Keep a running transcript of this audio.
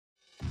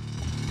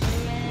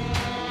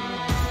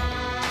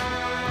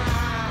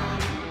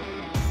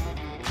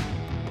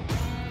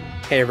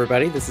Hey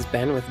everybody, this is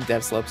Ben with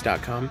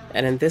Devslopes.com,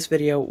 and in this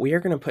video we are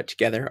going to put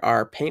together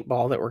our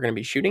paintball that we're going to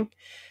be shooting,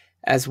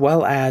 as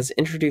well as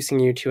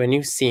introducing you to a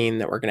new scene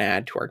that we're going to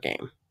add to our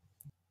game.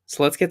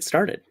 So let's get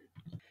started.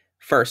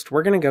 First,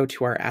 we're going to go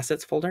to our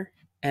assets folder,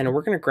 and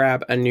we're going to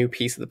grab a new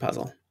piece of the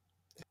puzzle.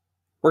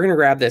 We're going to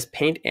grab this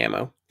paint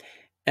ammo,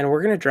 and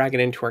we're going to drag it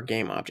into our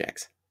game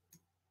objects.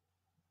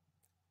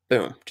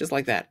 Boom, just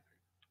like that.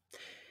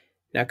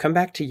 Now come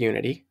back to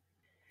Unity.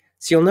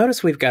 So you'll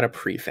notice we've got a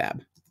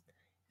prefab.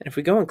 And if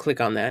we go and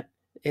click on that,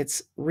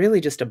 it's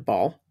really just a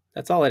ball,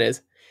 that's all it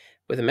is,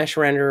 with a mesh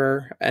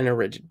renderer and a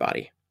rigid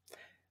body.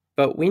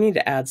 But we need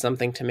to add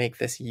something to make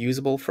this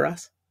usable for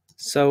us.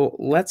 So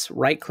let's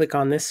right click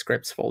on this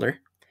scripts folder,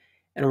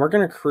 and we're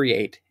going to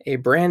create a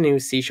brand new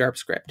C#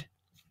 script.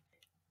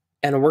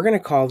 And we're going to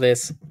call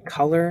this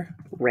color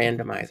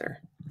randomizer.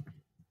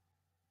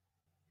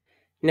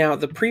 Now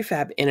the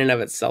prefab in and of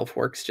itself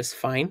works just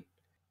fine.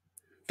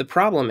 The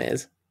problem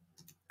is,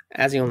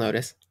 as you'll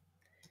notice,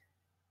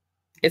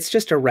 it's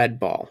just a red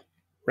ball,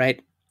 right?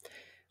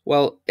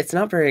 Well, it's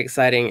not very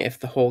exciting if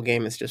the whole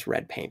game is just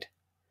red paint.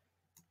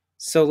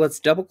 So let's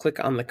double click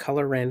on the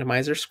color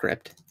randomizer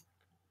script.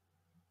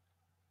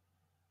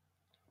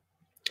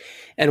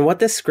 And what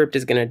this script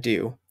is going to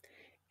do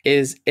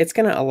is it's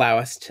going to allow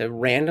us to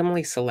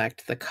randomly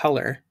select the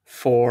color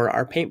for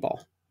our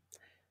paintball.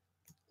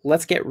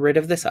 Let's get rid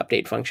of this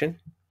update function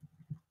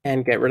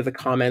and get rid of the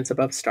comments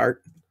above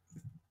start.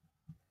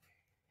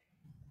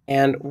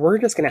 And we're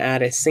just going to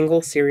add a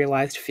single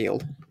serialized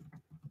field.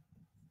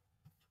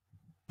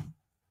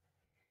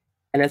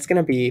 And it's going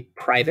to be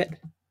private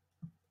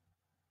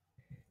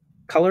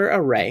color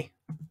array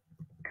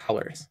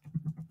colors.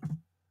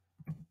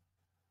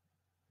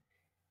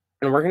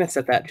 And we're going to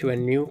set that to a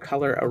new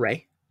color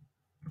array.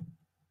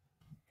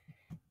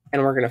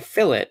 And we're going to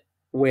fill it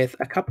with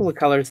a couple of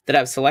colors that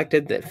I've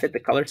selected that fit the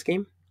color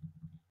scheme.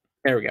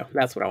 There we go.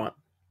 That's what I want.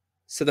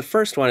 So the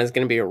first one is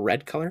going to be a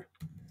red color.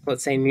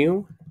 Let's say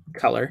new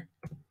color.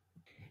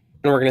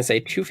 And we're going to say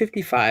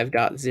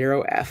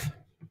 255.0f. This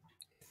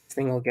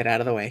thing will get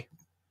out of the way.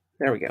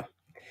 There we go.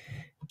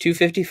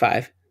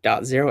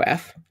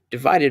 255.0f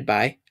divided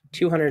by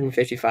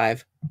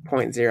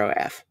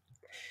 255.0f.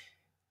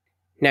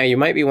 Now you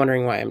might be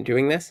wondering why I'm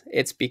doing this.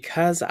 It's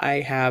because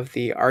I have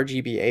the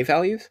RGBA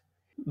values,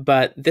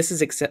 but this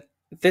is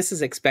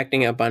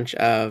expecting a bunch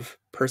of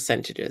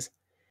percentages.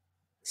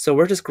 So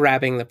we're just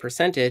grabbing the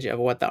percentage of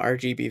what the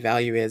RGB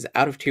value is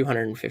out of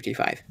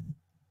 255.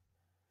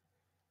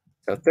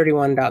 So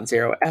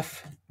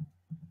 31.0f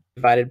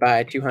divided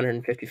by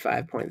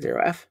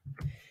 255.0f.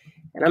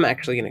 And I'm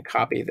actually going to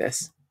copy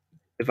this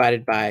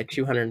divided by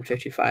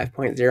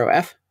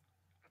 255.0f.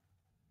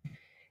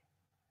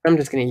 I'm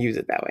just going to use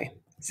it that way.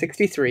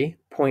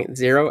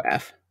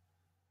 63.0f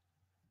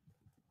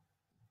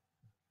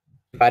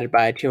divided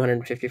by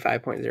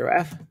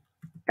 255.0f,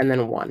 and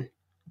then 1.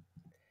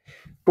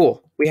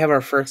 Cool, we have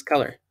our first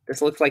color.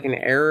 This looks like an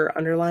error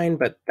underline,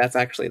 but that's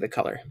actually the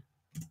color.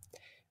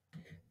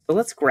 So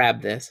let's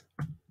grab this,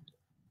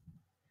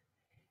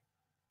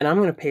 and I'm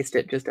going to paste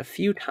it just a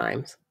few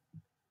times.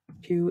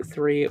 2,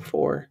 3,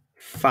 4,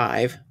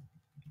 5.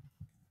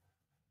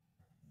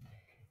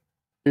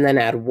 And then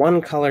add one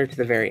color to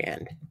the very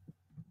end.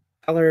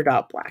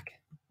 Color.black.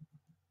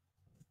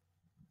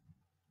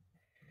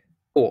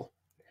 Cool.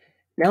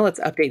 Now let's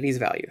update these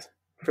values.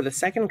 For the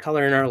second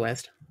color in our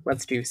list,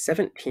 let's do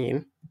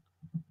 17,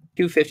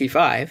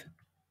 255,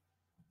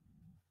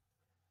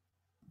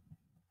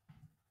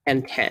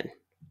 and 10.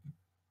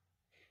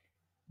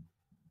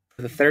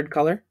 For the third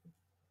color,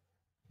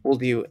 we'll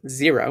do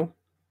 0,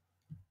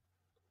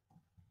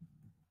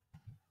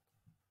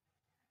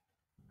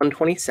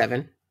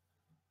 127,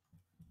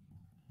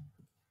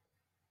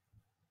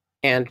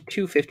 and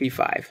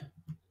 255.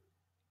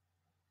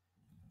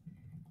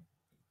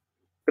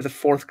 For the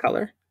fourth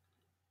color,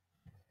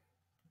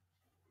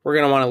 we're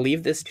going to want to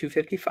leave this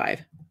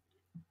 255.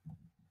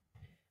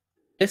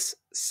 This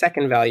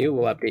second value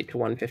will update to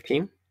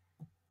 115. And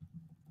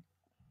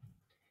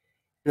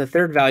the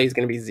third value is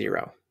going to be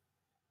 0.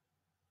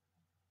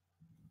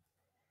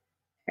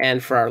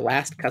 And for our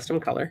last custom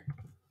color,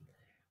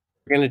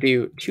 we're going to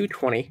do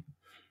 220,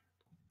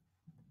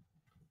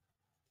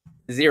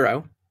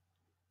 0,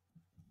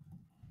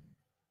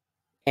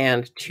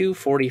 and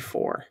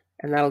 244.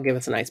 And that'll give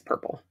us a nice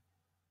purple.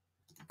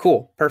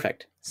 Cool,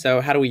 perfect.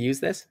 So how do we use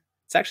this?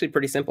 It's actually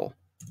pretty simple.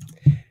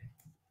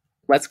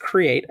 Let's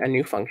create a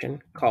new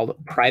function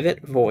called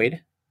private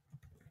void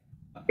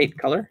update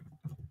color.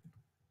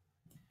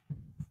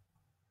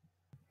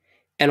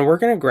 And we're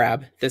going to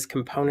grab this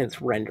component's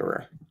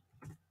renderer.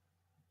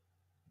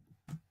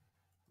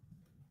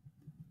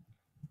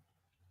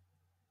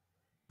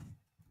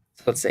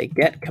 So let's say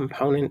get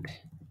component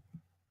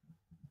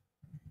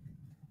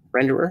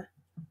renderer.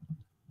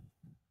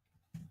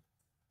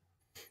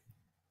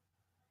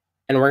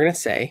 And we're going to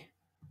say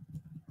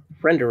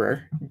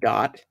renderer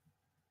dot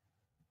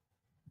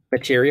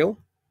material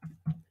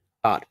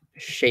dot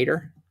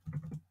shader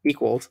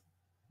equals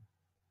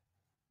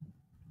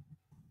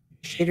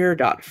shader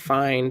dot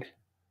find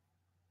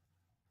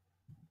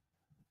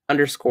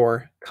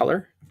underscore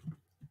color.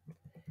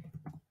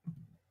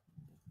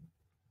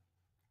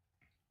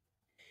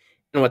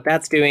 And what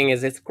that's doing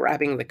is it's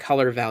grabbing the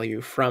color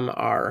value from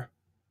our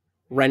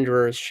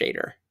renderer's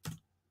shader.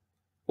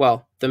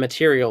 Well, the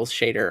materials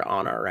shader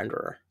on our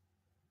renderer.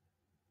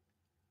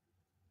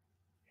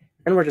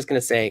 And we're just going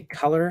to say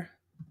color,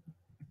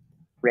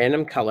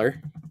 random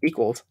color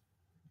equals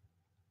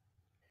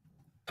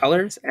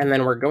colors, and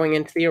then we're going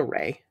into the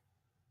array,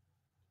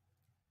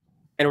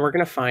 and we're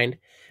going to find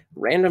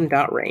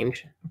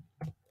random.range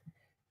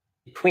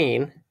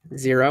between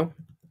 0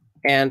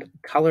 and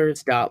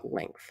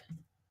colors.length.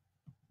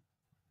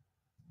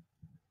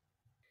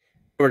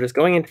 We're just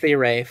going into the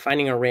array,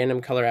 finding a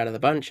random color out of the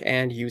bunch,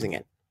 and using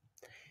it.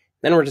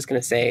 Then we're just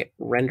going to say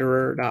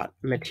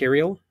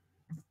renderer.material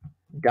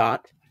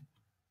dot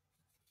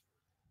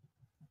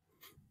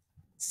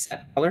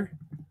set color,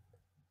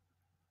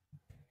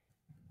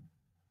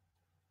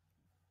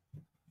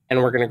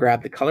 and we're going to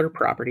grab the color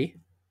property,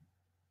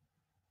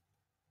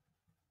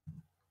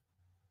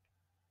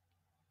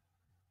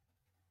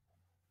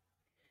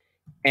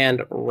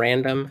 and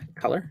random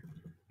color.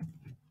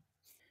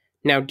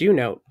 Now do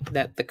note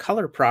that the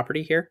color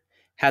property here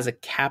has a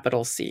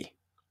capital C.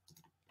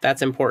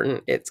 That's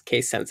important, it's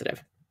case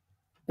sensitive.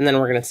 And then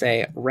we're going to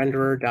say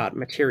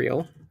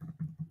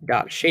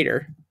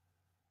renderer.material.shader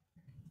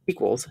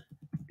equals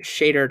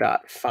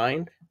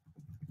shader.find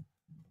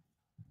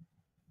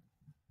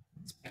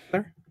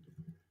color,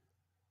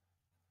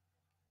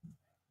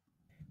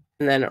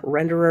 and then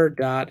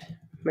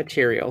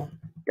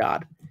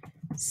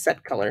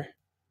renderer.material.setColor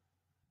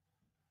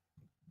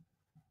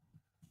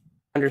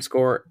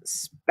underscore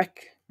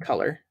spec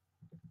color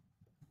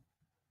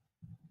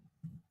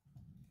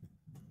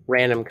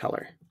random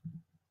color.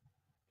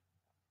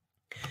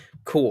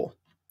 Cool.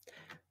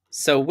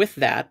 So with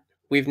that,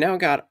 we've now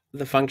got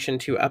the function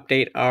to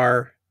update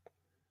our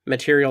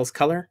materials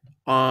color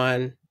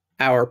on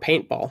our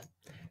paintball.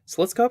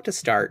 So let's go up to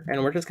start,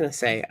 and we're just going to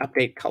say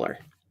update color.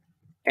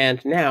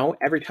 And now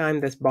every time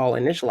this ball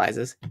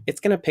initializes, it's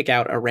going to pick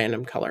out a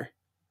random color.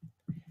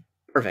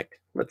 Perfect.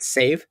 Let's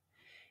save,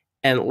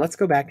 and let's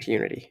go back to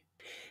Unity.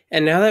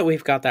 And now that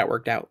we've got that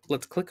worked out,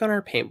 let's click on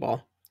our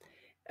paintball,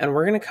 and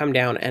we're going to come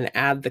down and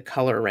add the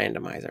color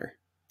randomizer.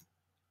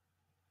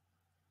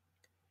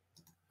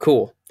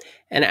 Cool.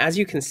 And as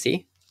you can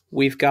see,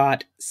 we've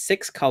got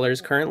 6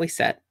 colors currently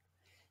set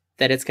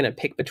that it's going to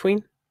pick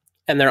between,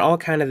 and they're all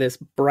kind of this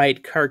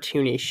bright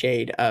cartoony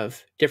shade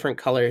of different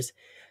colors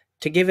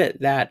to give it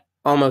that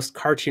almost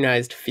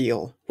cartoonized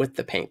feel with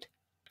the paint.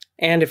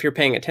 And if you're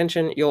paying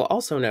attention, you'll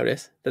also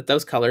notice that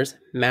those colors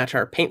match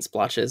our paint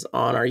splotches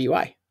on our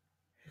UI.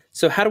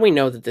 So how do we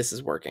know that this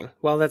is working?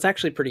 Well, that's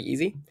actually pretty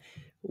easy.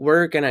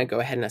 We're going to go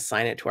ahead and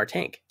assign it to our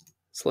tank.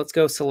 So let's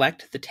go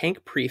select the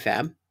tank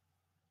prefab.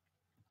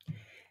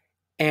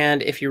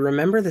 And if you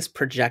remember this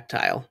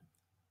projectile,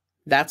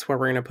 that's where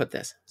we're going to put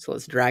this. So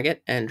let's drag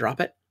it and drop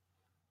it.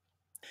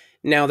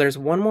 Now there's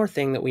one more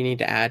thing that we need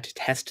to add to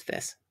test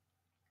this.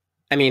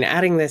 I mean,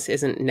 adding this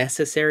isn't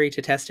necessary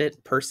to test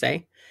it per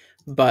se,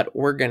 but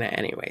we're going to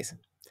anyways.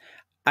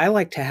 I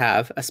like to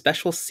have a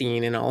special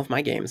scene in all of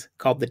my games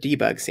called the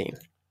debug scene.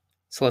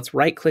 So let's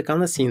right click on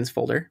the scenes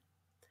folder,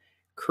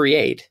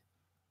 create,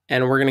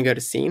 and we're going to go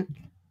to scene.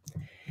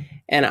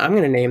 And I'm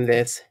going to name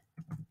this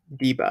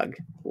Debug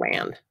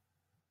Land.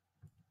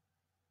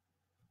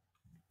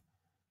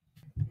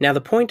 Now the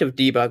point of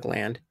Debug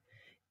Land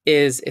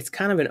is it's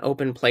kind of an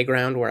open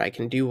playground where I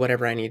can do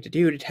whatever I need to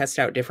do to test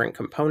out different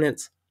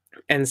components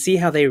and see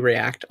how they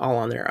react all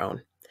on their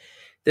own.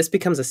 This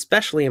becomes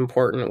especially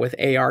important with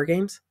AR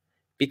games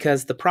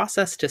because the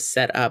process to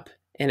set up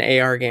an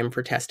AR game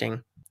for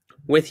testing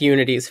with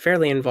Unity is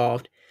fairly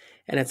involved,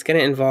 and it's going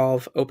to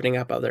involve opening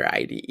up other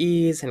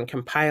IDEs and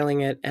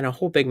compiling it and a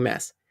whole big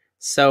mess.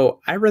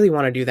 So I really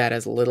want to do that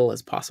as little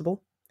as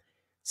possible.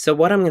 So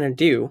what I'm going to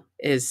do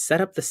is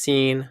set up the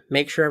scene,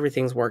 make sure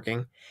everything's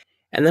working,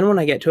 and then when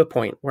I get to a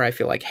point where I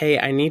feel like, hey,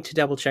 I need to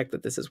double check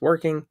that this is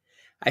working,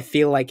 I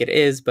feel like it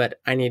is, but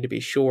I need to be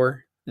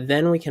sure,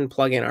 then we can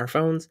plug in our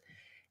phones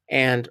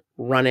and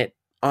run it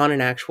on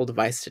an actual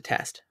device to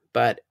test.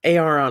 But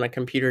AR on a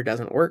computer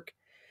doesn't work,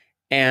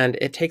 and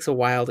it takes a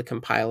while to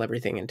compile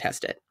everything and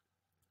test it.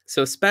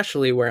 So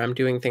especially where I'm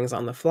doing things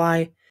on the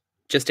fly,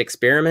 just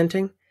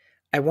experimenting,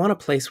 I want a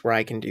place where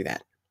I can do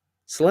that.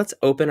 So let's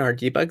open our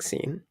debug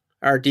scene,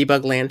 our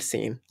debug land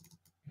scene,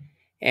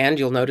 and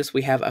you'll notice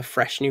we have a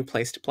fresh new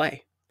place to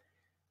play.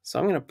 So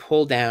I'm going to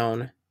pull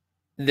down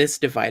this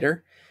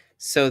divider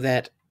so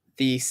that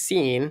the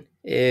scene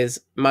is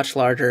much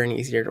larger and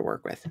easier to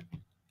work with.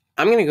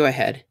 I'm going to go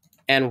ahead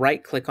and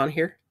right click on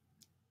here,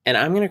 and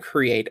I'm going to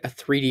create a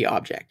 3D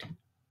object.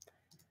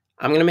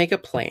 I'm going to make a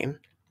plane,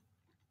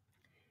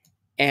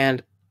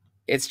 and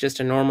it's just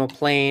a normal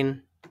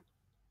plane.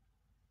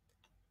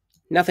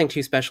 Nothing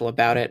too special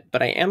about it,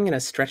 but I am going to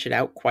stretch it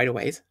out quite a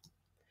ways.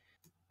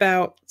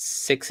 About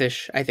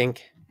 6-ish, I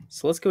think.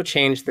 So let's go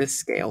change this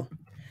scale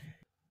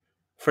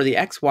for the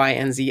X, Y,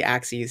 and Z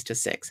axes to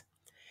 6.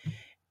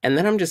 And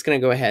then I'm just going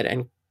to go ahead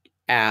and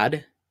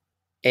add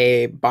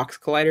a box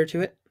collider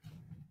to it.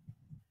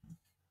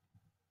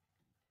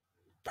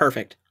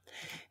 Perfect.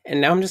 And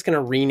now I'm just going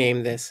to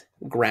rename this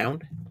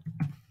ground.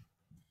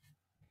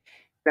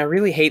 I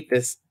really hate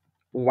this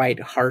white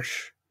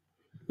harsh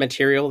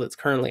material that's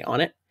currently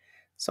on it,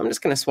 so I'm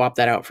just going to swap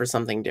that out for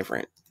something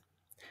different.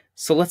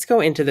 So let's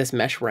go into this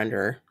mesh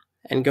renderer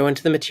and go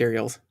into the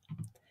materials,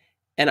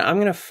 and I'm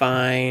going to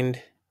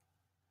find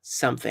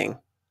something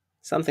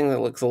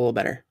that looks a little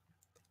better.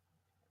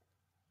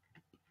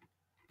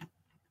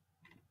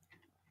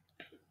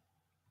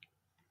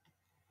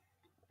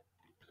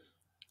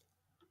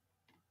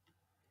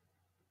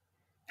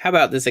 How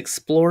about this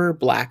Explorer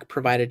Black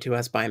provided to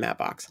us by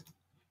Mapbox?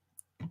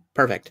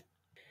 Perfect.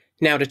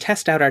 Now to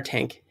test out our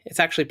tank,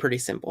 it's actually pretty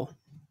simple.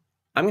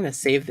 I'm going to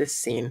save this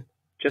scene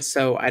just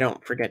so I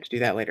don't forget to do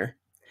that later.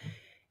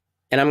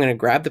 And I'm going to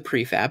grab the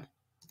prefab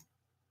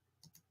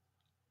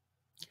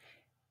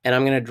and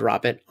I'm going to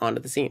drop it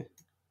onto the scene.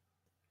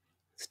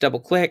 Let's double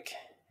click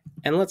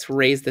and let's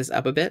raise this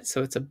up a bit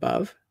so it's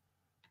above.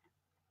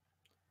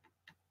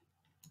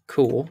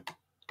 Cool.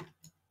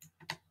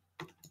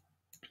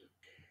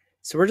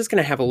 So we're just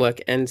going to have a look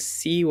and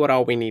see what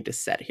all we need to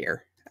set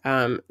here.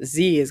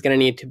 Z is going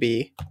to need to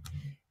be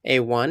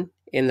a 1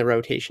 in the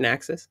rotation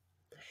axis.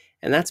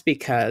 And that's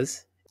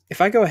because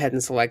if I go ahead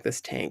and select this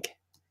tank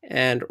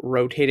and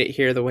rotate it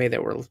here the way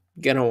that we're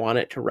going to want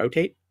it to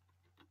rotate,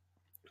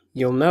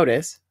 you'll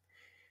notice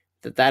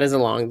that that is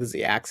along the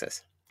Z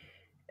axis.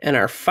 And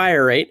our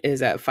fire rate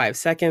is at 5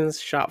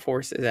 seconds, shot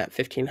force is at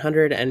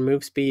 1500, and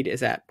move speed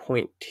is at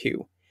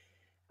 0.2.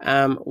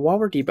 While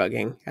we're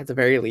debugging, at the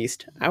very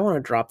least, I want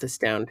to drop this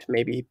down to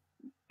maybe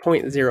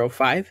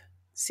 0.05,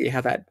 see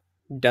how that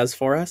does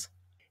for us.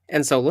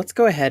 And so let's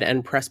go ahead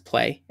and press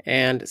play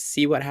and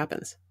see what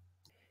happens.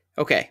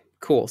 Okay,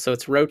 cool. So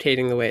it's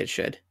rotating the way it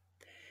should.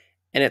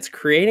 And it's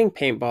creating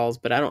paintballs,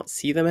 but I don't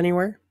see them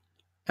anywhere.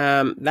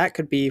 That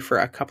could be for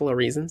a couple of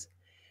reasons.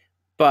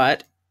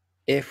 But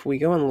if we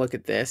go and look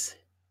at this,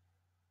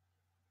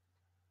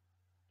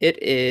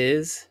 it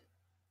is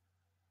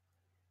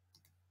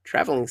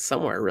traveling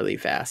somewhere really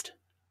fast.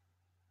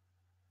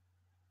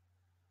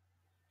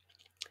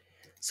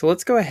 So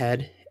let's go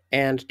ahead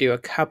and do a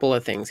couple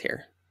of things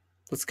here.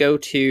 Let's go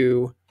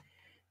to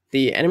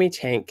the enemy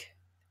tank,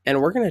 and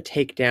we're going to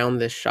take down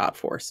this shot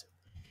force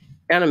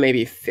down to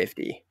maybe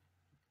 50.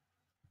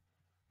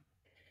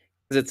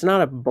 Because it's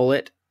not a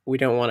bullet, we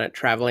don't want it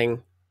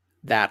traveling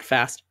that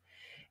fast.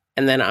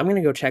 And then I'm going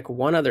to go check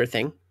one other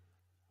thing.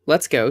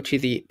 Let's go to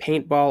the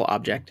paintball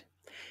object,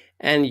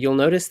 and you'll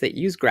notice that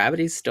use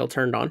gravity is still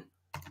turned on.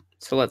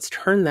 So let's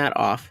turn that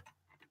off,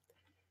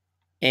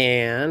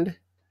 and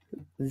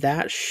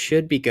that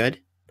should be good.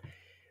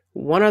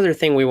 One other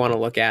thing we want to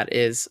look at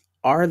is,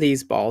 are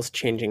these balls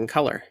changing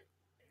color?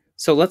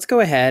 So let's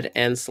go ahead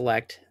and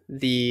select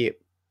the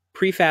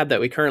prefab that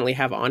we currently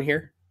have on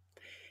here,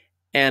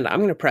 and I'm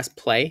going to press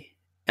play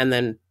and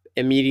then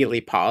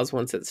immediately pause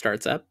once it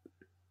starts up.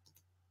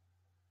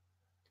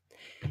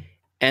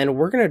 And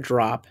we're going to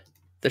drop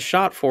the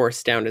shot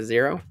force down to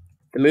 0,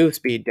 the move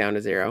speed down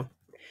to 0,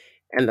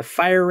 and the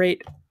fire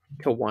rate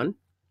to 1.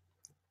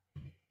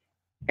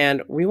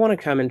 And we want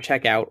to come and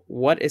check out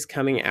what is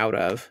coming out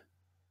of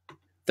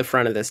the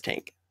front of this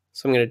tank.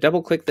 So I'm going to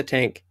double click the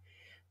tank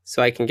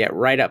so I can get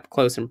right up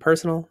close and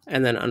personal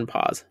and then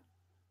unpause.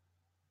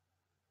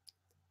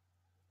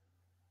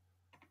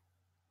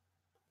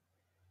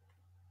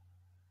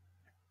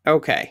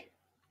 Okay.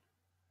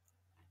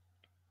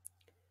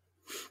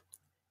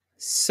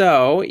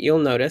 So you'll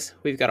notice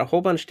we've got a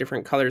whole bunch of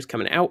different colors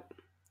coming out.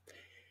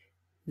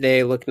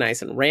 They look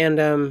nice and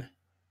random.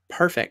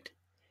 Perfect.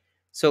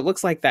 So it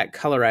looks like that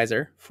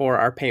colorizer for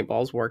our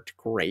paintballs worked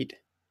great.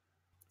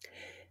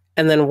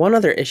 And then one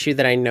other issue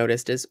that I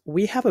noticed is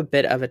we have a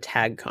bit of a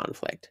tag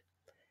conflict.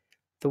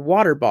 The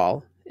water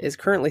ball is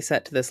currently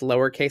set to this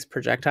lowercase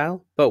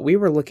projectile, but we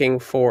were looking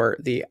for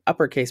the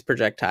uppercase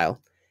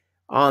projectile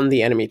on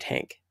the enemy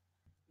tank.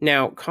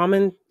 Now,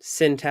 common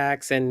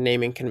syntax and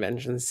naming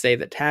conventions say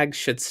that tags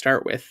should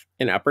start with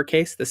an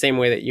uppercase, the same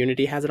way that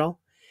Unity has it all.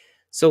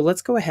 So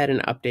let's go ahead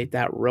and update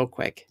that real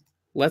quick.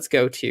 Let's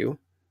go to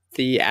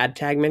the Add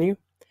Tag menu,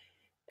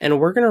 and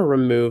we're going to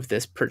remove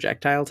this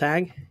projectile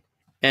tag,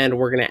 and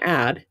we're going to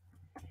add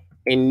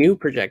a new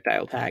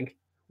projectile tag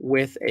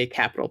with a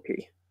capital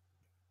P.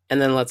 And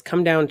then let's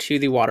come down to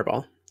the water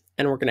ball,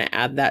 and we're going to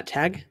add that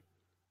tag.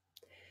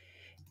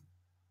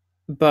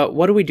 But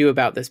what do we do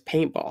about this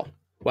paintball?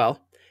 Well,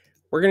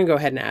 we're going to go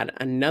ahead and add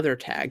another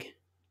tag,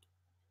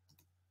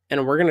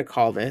 and we're going to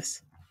call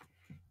this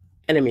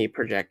enemy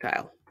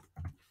projectile.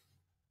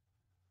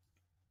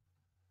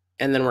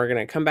 And then we're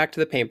going to come back to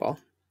the paintball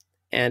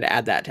and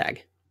add that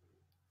tag.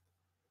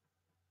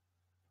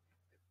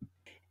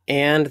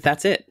 And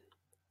that's it.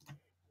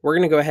 We're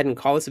going to go ahead and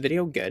call this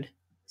video good.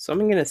 So I'm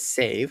going to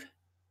save.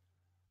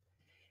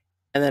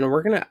 And then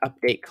we're going to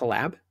update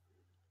collab.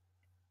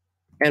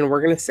 And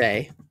we're going to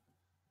say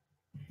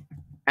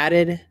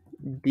added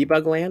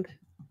Debug Land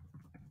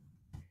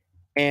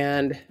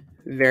and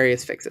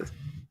various fixes.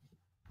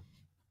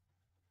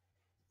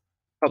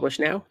 Publish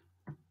now.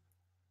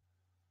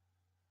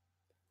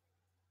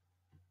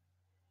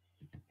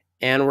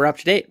 And we're up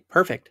to date.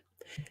 Perfect.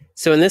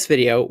 So in this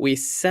video, we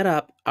set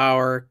up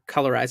our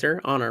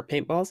colorizer on our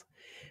paintballs.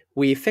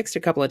 We fixed a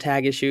couple of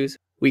tag issues.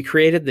 We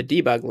created the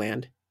debug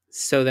land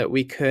so that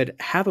we could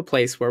have a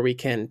place where we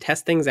can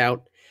test things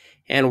out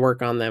and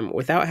work on them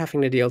without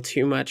having to deal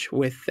too much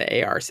with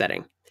the AR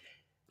setting.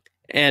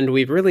 And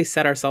we've really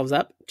set ourselves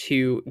up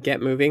to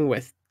get moving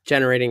with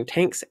generating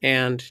tanks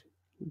and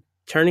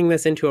turning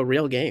this into a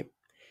real game.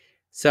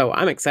 So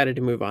I'm excited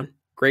to move on.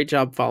 Great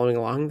job following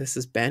along. This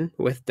is Ben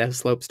with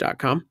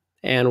devslopes.com,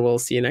 and we'll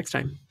see you next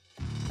time.